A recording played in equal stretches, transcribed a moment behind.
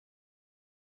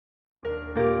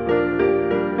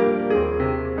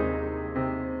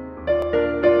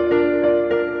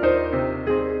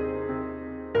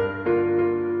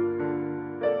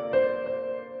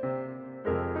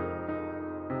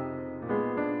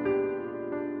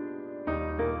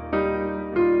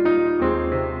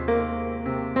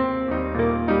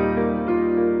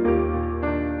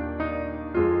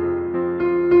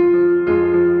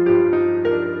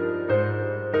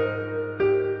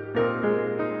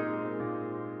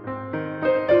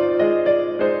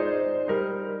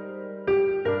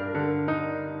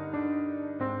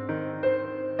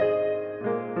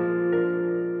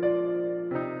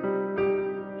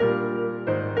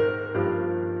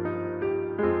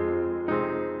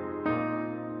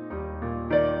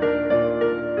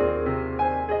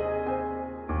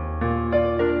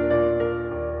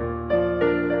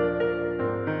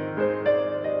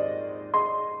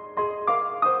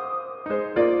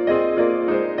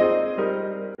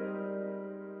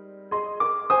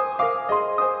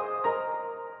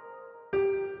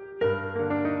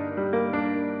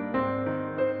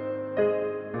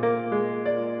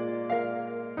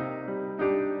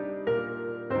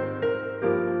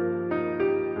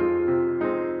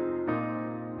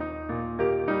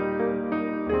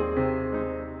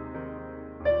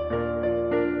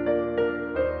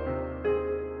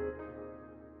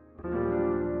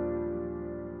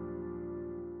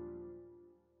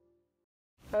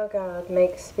O God,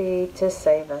 make speed to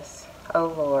save us. O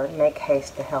Lord, make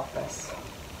haste to help us.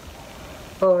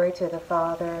 Glory to the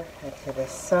Father, and to the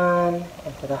Son,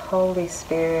 and to the Holy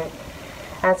Spirit,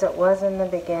 as it was in the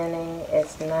beginning,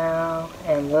 is now,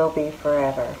 and will be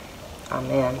forever.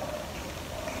 Amen.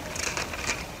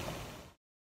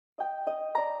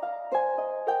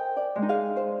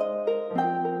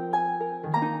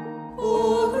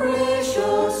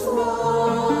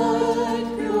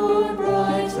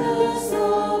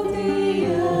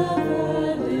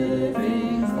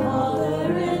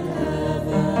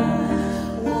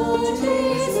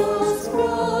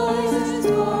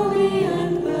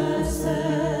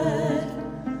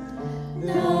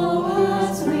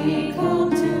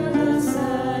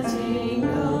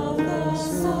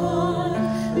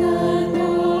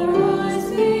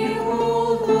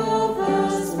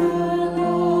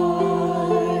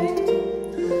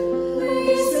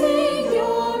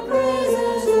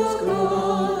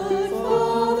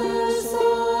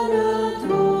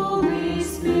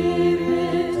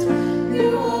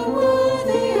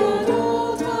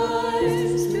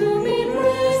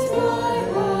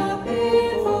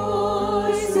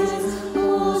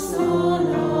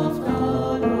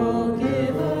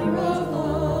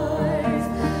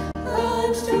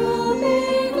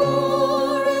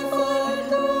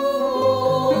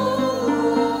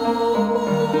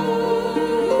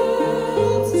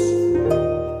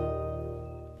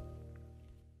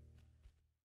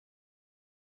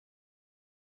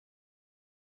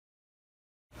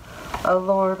 O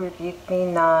Lord, rebuke me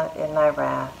not in thy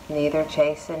wrath, neither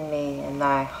chasten me in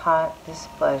thy hot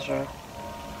displeasure.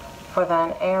 For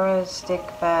thine arrows stick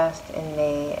fast in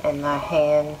me, and thy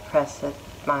hand presseth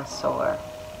my sore.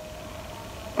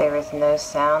 There is no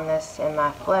soundness in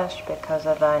my flesh because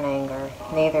of thine anger,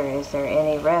 neither is there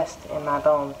any rest in my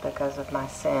bones because of my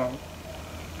sin.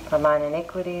 For mine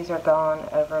iniquities are gone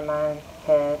over mine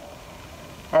head,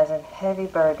 as a heavy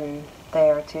burden they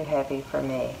are too heavy for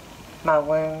me. My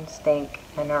wounds stink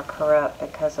and are corrupt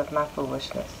because of my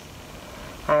foolishness.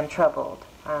 I am troubled,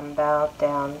 I am bowed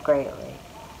down greatly.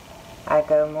 I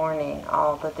go mourning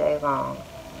all the day long,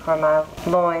 for my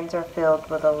loins are filled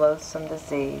with a loathsome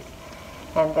disease,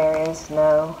 and there is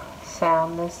no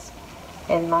soundness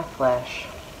in my flesh.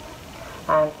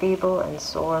 I am feeble and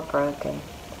sore broken.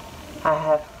 I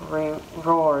have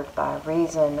roared by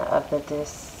reason of the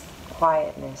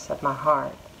disquietness of my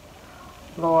heart.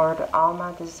 Lord, all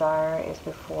my desire is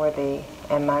before thee,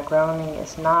 and my groaning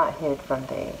is not hid from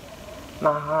thee.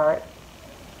 My heart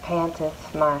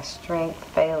panteth, my strength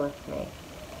faileth me.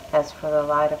 As for the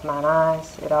light of mine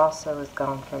eyes, it also is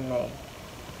gone from me.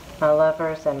 My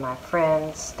lovers and my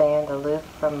friends stand aloof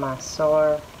from my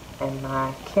sore, and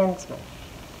my kinsmen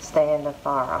stand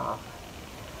afar off.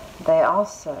 They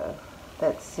also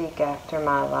that seek after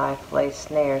my life lay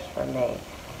snares for me,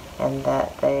 and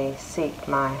that they seek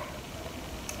my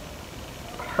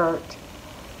hurt,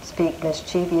 speak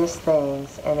mischievous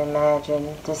things, and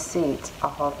imagine deceits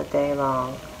all the day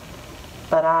long.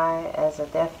 But I, as a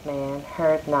deaf man,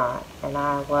 heard not, and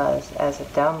I was as a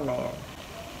dumb man,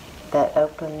 that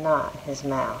opened not his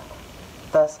mouth.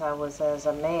 Thus I was as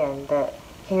a man that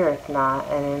heareth not,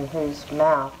 and in whose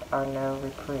mouth are no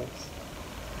reproofs.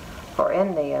 For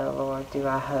in thee, O Lord, do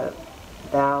I hope.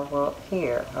 Thou wilt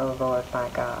hear, O Lord my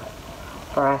God.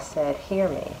 For I said, hear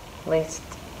me, lest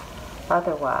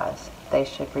otherwise they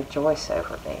should rejoice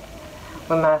over me.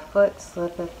 When my foot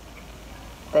slippeth,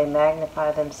 they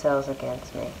magnify themselves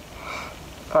against me.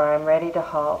 For I am ready to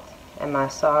halt, and my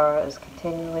sorrow is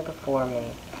continually before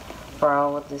me. For I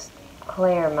will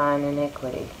declare mine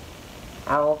iniquity.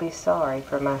 I will be sorry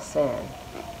for my sin.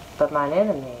 But mine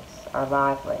enemies are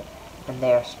lively, and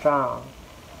they are strong,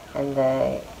 and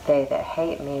they that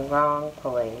hate me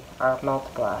wrongfully are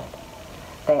multiplied.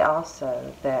 They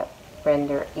also that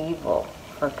render evil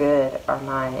for good are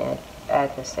mine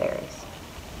adversaries,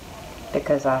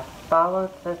 because I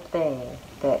followed the thing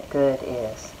that good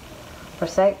is.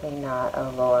 Forsake me not,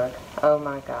 O Lord, O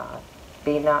my God,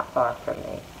 be not far from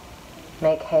me.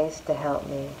 Make haste to help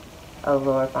me, O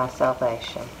Lord, my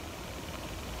salvation.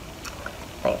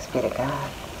 Thanks be to God.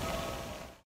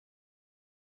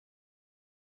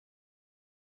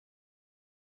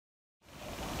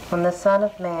 When the Son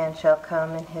of Man shall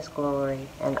come in his glory,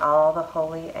 and all the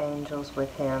holy angels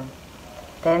with him,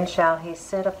 then shall he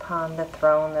sit upon the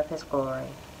throne of his glory.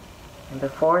 And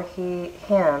before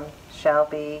him shall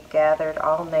be gathered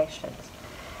all nations,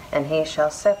 and he shall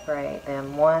separate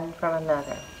them one from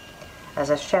another, as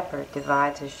a shepherd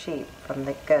divides his sheep from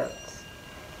the goats.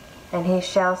 And he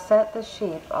shall set the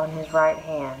sheep on his right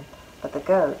hand, but the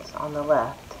goats on the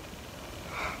left.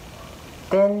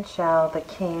 Then shall the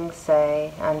king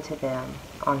say unto them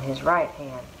on his right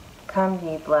hand, Come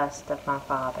ye blessed of my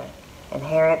Father,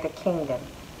 inherit the kingdom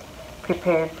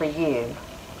prepared for you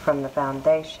from the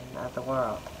foundation of the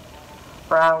world.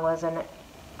 For I was an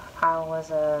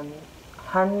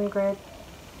hungered,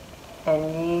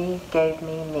 and ye gave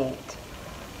me meat.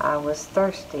 I was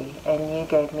thirsty, and ye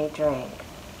gave me drink.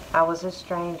 I was a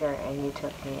stranger, and ye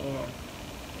took me in.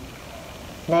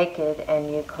 Naked,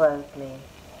 and you clothed me.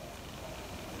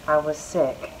 I was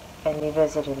sick, and you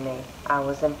visited me. I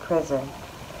was in prison,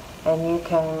 and you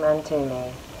came unto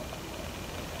me.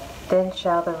 Then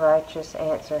shall the righteous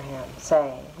answer him,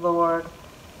 saying, Lord,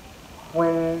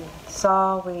 when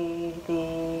saw we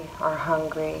thee are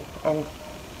hungry, and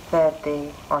fed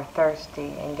thee, or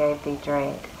thirsty, and gave thee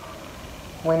drink?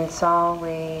 When saw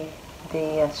we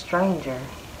thee a stranger,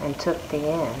 and took thee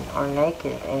in, or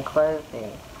naked, and clothed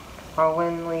thee? Or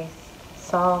when we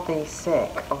saw thee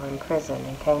sick, or in prison,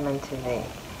 and came unto thee?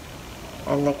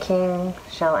 And the king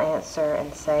shall answer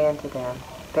and say unto them,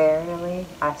 Verily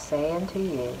I say unto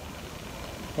you,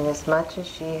 inasmuch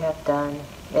as ye have done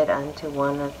it unto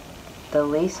one of the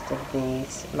least of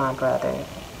these, my brothers,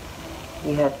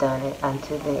 you have done it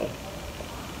unto me.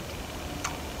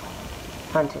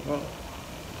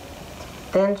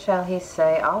 Then shall he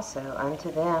say also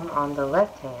unto them on the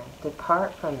left hand,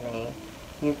 Depart from me,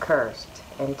 you cursed,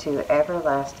 into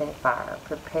everlasting fire,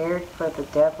 prepared for the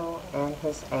devil and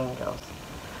his angels.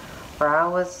 For I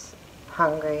was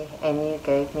hungry, and you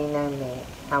gave me no meat.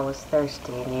 I was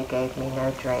thirsty, and you gave me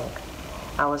no drink.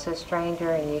 I was a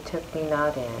stranger, and you took me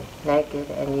not in. Naked,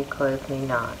 and you clothed me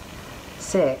not.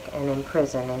 Sick, and in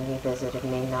prison, and you visited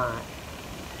me not.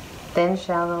 Then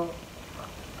shall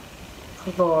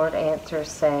the Lord answer,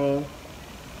 saying,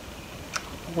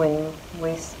 When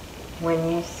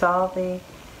you saw thee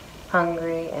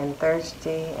hungry and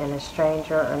thirsty, and a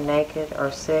stranger, or naked, or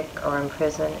sick, or in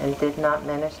prison, and did not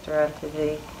minister unto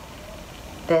thee?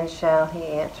 Then shall he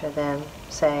answer them,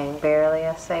 saying, Verily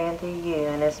I say unto you,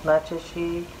 inasmuch as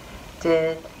ye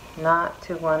did not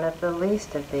to one of the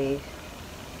least of these,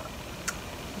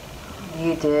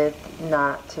 you did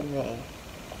not to me.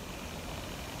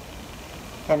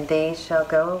 And these shall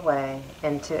go away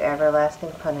into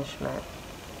everlasting punishment,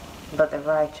 but the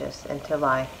righteous into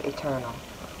life eternal.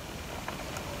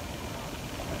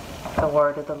 The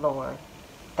word of the Lord.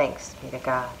 Thanks be to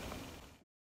God.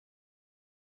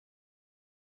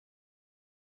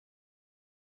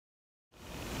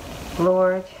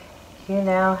 Lord, you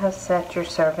now have set your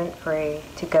servant free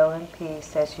to go in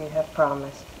peace as you have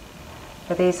promised.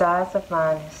 For these eyes of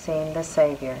mine have seen the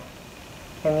Savior,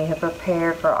 whom you have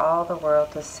prepared for all the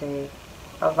world to see,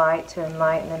 a light to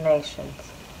enlighten the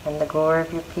nations, and the glory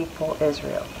of your people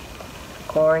Israel.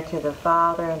 Glory to the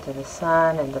Father, and to the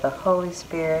Son, and to the Holy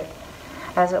Spirit,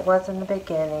 as it was in the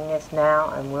beginning, is now,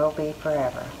 and will be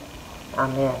forever.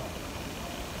 Amen.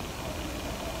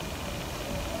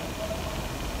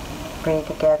 Read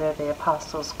together the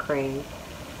Apostles' Creed.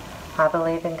 I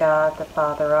believe in God, the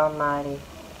Father Almighty,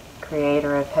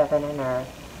 creator of heaven and earth.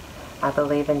 I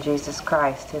believe in Jesus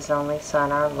Christ, his only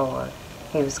Son, our Lord.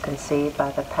 He was conceived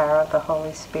by the power of the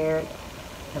Holy Spirit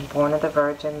and born of the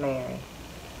Virgin Mary.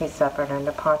 He suffered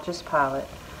under Pontius Pilate,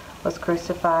 was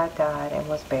crucified, died, and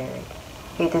was buried.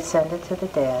 He descended to the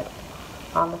dead.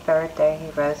 On the third day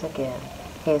he rose again.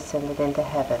 He ascended into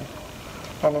heaven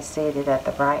and is seated at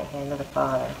the right hand of the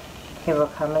Father. He will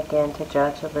come again to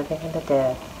judge the living and the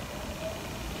dead.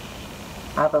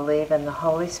 I believe in the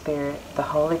Holy Spirit, the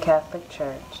Holy Catholic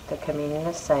Church, the communion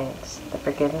of saints, the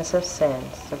forgiveness of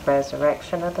sins, the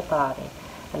resurrection of the body,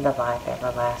 and the life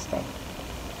everlasting.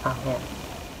 Amen.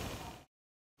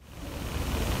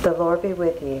 The Lord be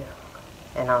with you,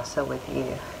 and also with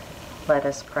you. Let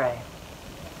us pray.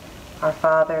 Our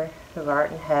Father, who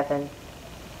art in heaven,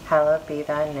 hallowed be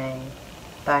thy name.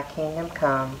 Thy kingdom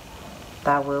come,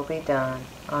 thy will be done,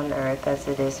 on earth as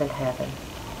it is in heaven.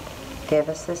 Give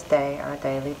us this day our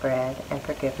daily bread, and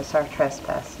forgive us our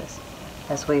trespasses,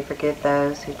 as we forgive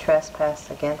those who trespass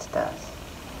against us.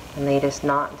 And lead us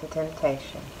not into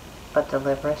temptation, but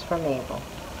deliver us from evil.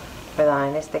 For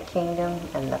thine is the kingdom,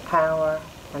 and the power,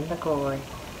 and the glory,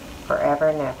 forever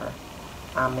and ever.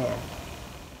 Amen.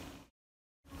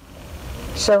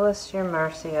 Show us your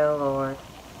mercy, O Lord,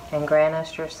 and grant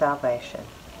us your salvation.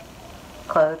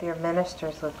 Clothe your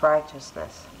ministers with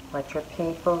righteousness. Let your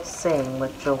people sing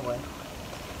with joy.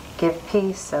 Give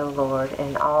peace, O Lord,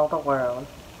 in all the world,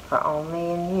 for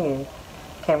only in you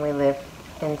can we live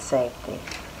in safety.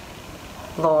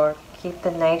 Lord, keep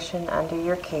the nation under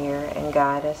your care and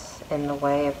guide us in the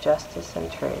way of justice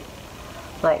and truth.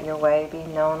 Let your way be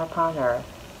known upon earth,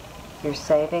 your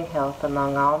saving health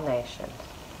among all nations.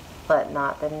 Let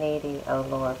not the needy, O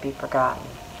Lord, be forgotten,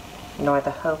 nor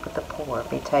the hope of the poor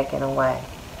be taken away.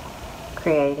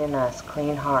 Create in us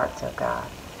clean hearts, O God,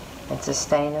 and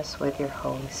sustain us with your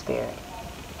Holy Spirit.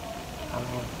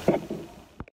 Amen.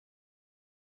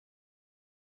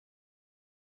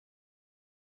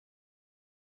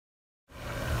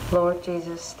 Lord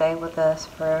Jesus, stay with us,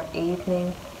 for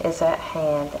evening is at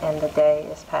hand and the day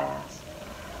is past.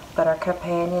 But our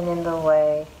companion in the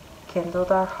way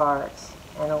kindled our hearts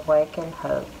and awakened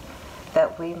hope,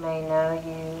 that we may know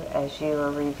you as you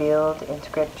are revealed in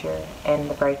Scripture and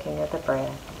the breaking of the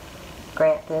bread.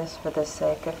 Grant this for the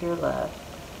sake of your love.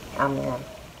 Amen.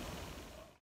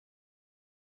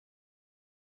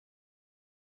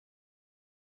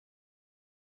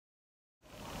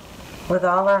 With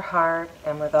all our heart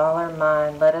and with all our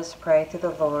mind, let us pray to the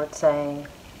Lord, saying,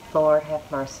 Lord,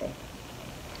 have mercy.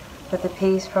 For the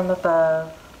peace from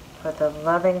above, for the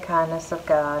loving kindness of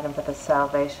God, and for the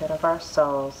salvation of our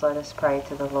souls, let us pray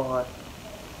to the Lord.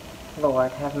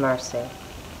 Lord, have mercy.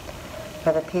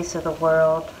 For the peace of the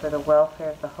world, for the welfare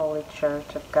of the Holy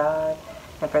Church of God,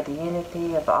 and for the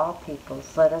unity of all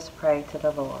peoples, let us pray to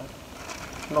the Lord.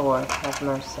 Lord, have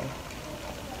mercy.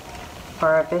 For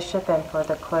our bishop and for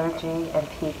the clergy and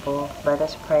people, let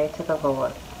us pray to the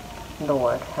Lord.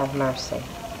 Lord, have mercy.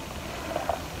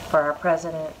 For our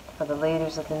president, for the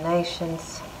leaders of the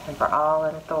nations, and for all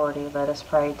in authority, let us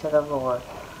pray to the Lord.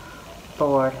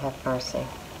 Lord, have mercy.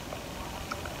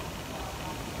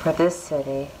 For this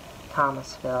city,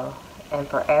 Thomasville, and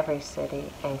for every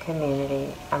city and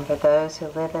community, and for those who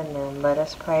live in them, let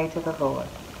us pray to the Lord.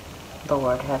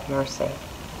 Lord, have mercy.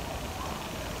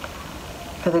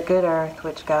 For the good earth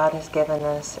which God has given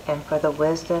us, and for the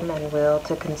wisdom and will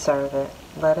to conserve it,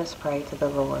 let us pray to the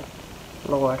Lord.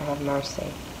 Lord, have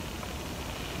mercy.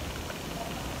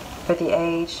 For the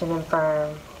aged and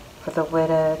infirm, for the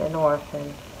widowed and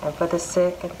orphan, and for the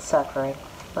sick and suffering,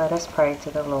 let us pray to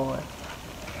the Lord.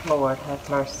 Lord, have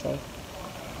mercy.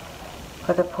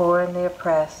 For the poor and the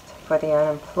oppressed, for the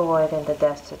unemployed and the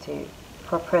destitute,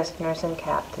 for prisoners and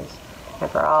captives, and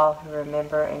for all who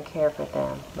remember and care for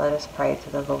them, let us pray to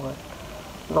the Lord.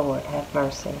 Lord, have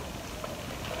mercy.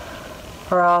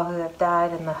 For all who have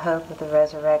died in the hope of the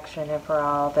resurrection, and for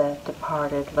all that have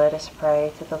departed, let us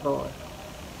pray to the Lord.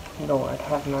 Lord,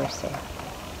 have mercy.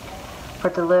 For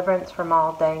deliverance from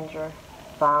all danger,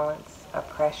 violence,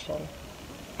 oppression,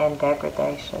 and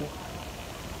degradation,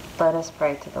 let us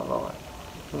pray to the Lord.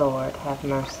 Lord, have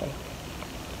mercy.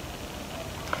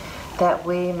 That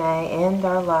we may end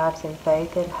our lives in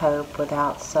faith and hope,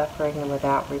 without suffering and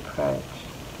without reproach,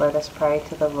 let us pray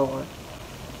to the Lord.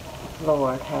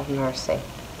 Lord, have mercy.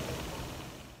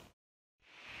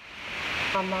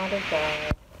 Almighty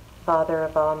God, Father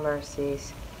of all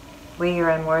mercies, we, your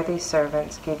unworthy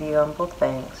servants, give you humble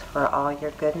thanks for all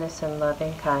your goodness and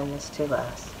loving kindness to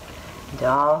us. And to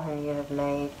all whom you have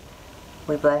made,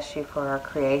 we bless you for our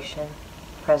creation,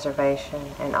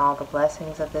 preservation, and all the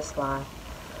blessings of this life,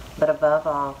 but above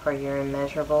all for your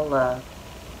immeasurable love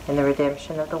in the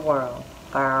redemption of the world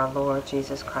by our Lord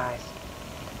Jesus Christ,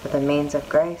 for the means of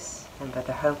grace and for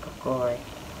the hope of glory.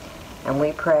 And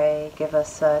we pray, give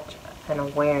us such an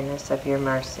awareness of your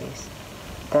mercies,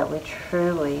 that with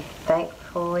truly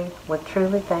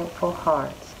thankful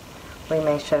hearts, we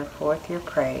may show forth your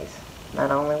praise,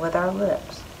 not only with our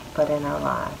lips, but in our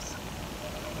lives,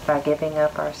 by giving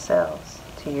up ourselves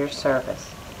to your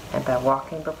service, and by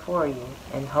walking before you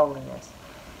in holiness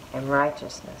and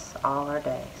righteousness all our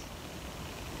days.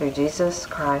 Through Jesus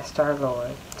Christ our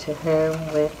Lord, to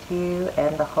whom with you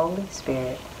and the Holy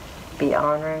Spirit be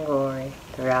honor and glory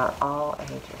throughout all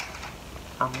ages.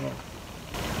 Amen.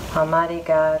 Almighty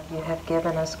God, you have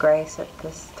given us grace at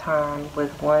this time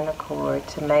with one accord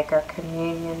to make our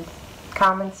communion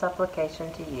common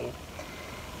supplication to you.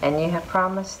 And you have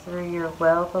promised through your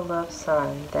well-beloved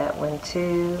Son that when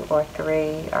 2 or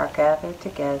 3 are gathered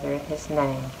together in his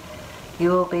name, you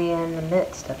will be in the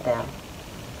midst of them.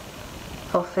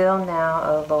 Fulfill now,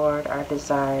 O Lord, our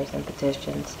desires and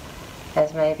petitions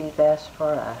as may be best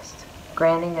for us,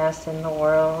 granting us in the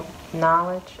world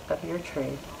knowledge of your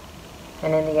truth,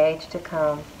 and in the age to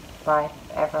come, life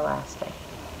everlasting.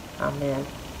 Amen.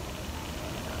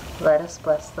 Let us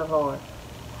bless the Lord.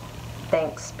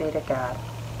 Thanks be to God.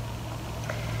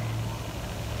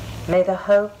 May the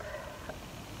hope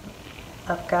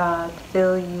of God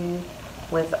fill you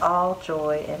with all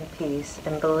joy and peace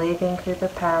in believing through the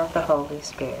power of the Holy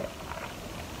Spirit.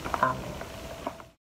 Amen.